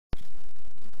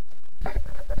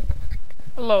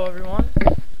Hello everyone.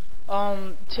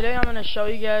 Today I'm going to show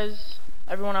you guys,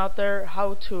 everyone out there,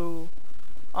 how to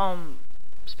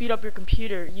speed up your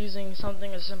computer using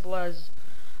something as simple as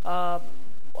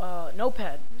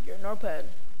notepad. Your notepad.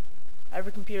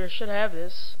 Every computer should have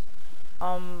this.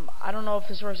 I don't know if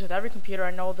this works with every computer.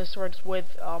 I know this works with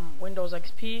Windows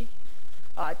XP.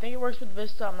 I think it works with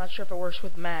Vista. I'm not sure if it works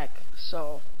with Mac.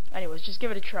 So anyways, just give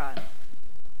it a try.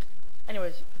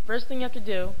 Anyways, first thing you have to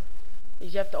do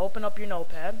is you have to open up your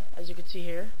notepad, as you can see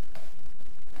here.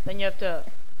 Then you have to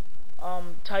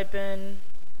type in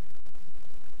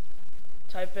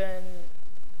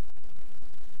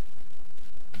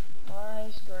my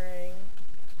string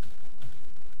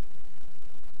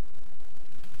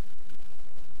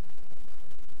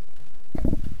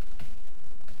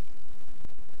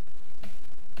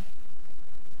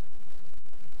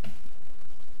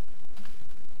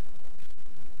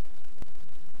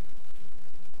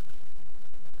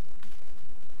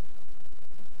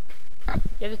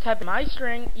You have to type in my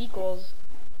string equals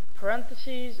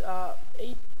parentheses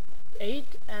 8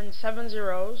 and 7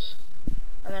 zeros,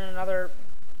 and then another,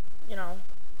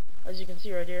 as you can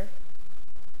see right here.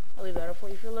 I'll leave that up for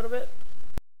you for a little bit.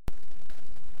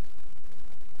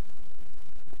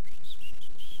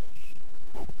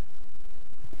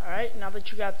 Alright, now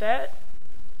that you got that,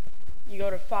 you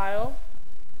go to File,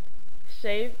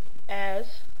 Save As.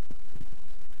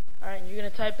 Alright, you're going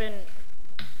to type in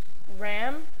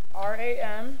RAM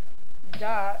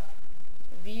dot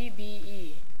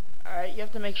VBE. Alright, you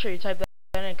have to make sure you type that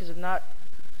in, because if not,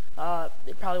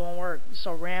 it probably won't work.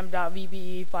 So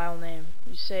ram.vbe file name.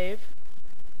 You save.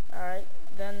 Alright,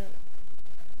 then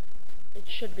it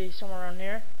should be somewhere around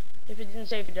here. If it didn't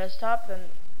save your desktop, then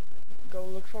go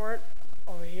look for it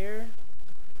over here.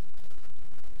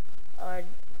 I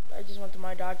just went to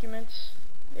my documents.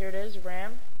 There it is,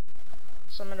 RAM.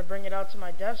 So I'm going to bring it out to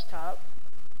my desktop.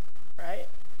 Right?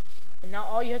 And now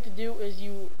all you have to do is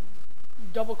you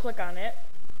double click on it.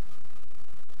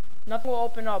 Nothing will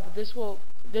open up, but this will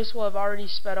have already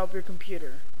sped up your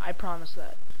computer. I promise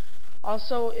that.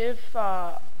 Also, if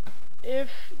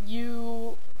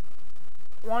you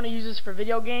want to use this for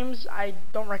video games, I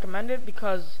don't recommend it,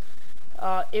 because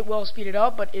it will speed it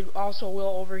up, but it also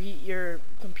will overheat your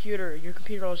computer. Your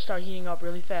computer will start heating up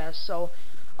really fast. So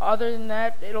other than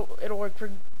that, it'll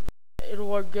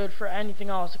work good for anything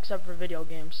else except for video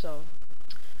games. So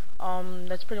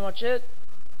that's pretty much it.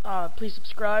 Please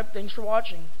subscribe. Thanks for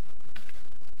watching.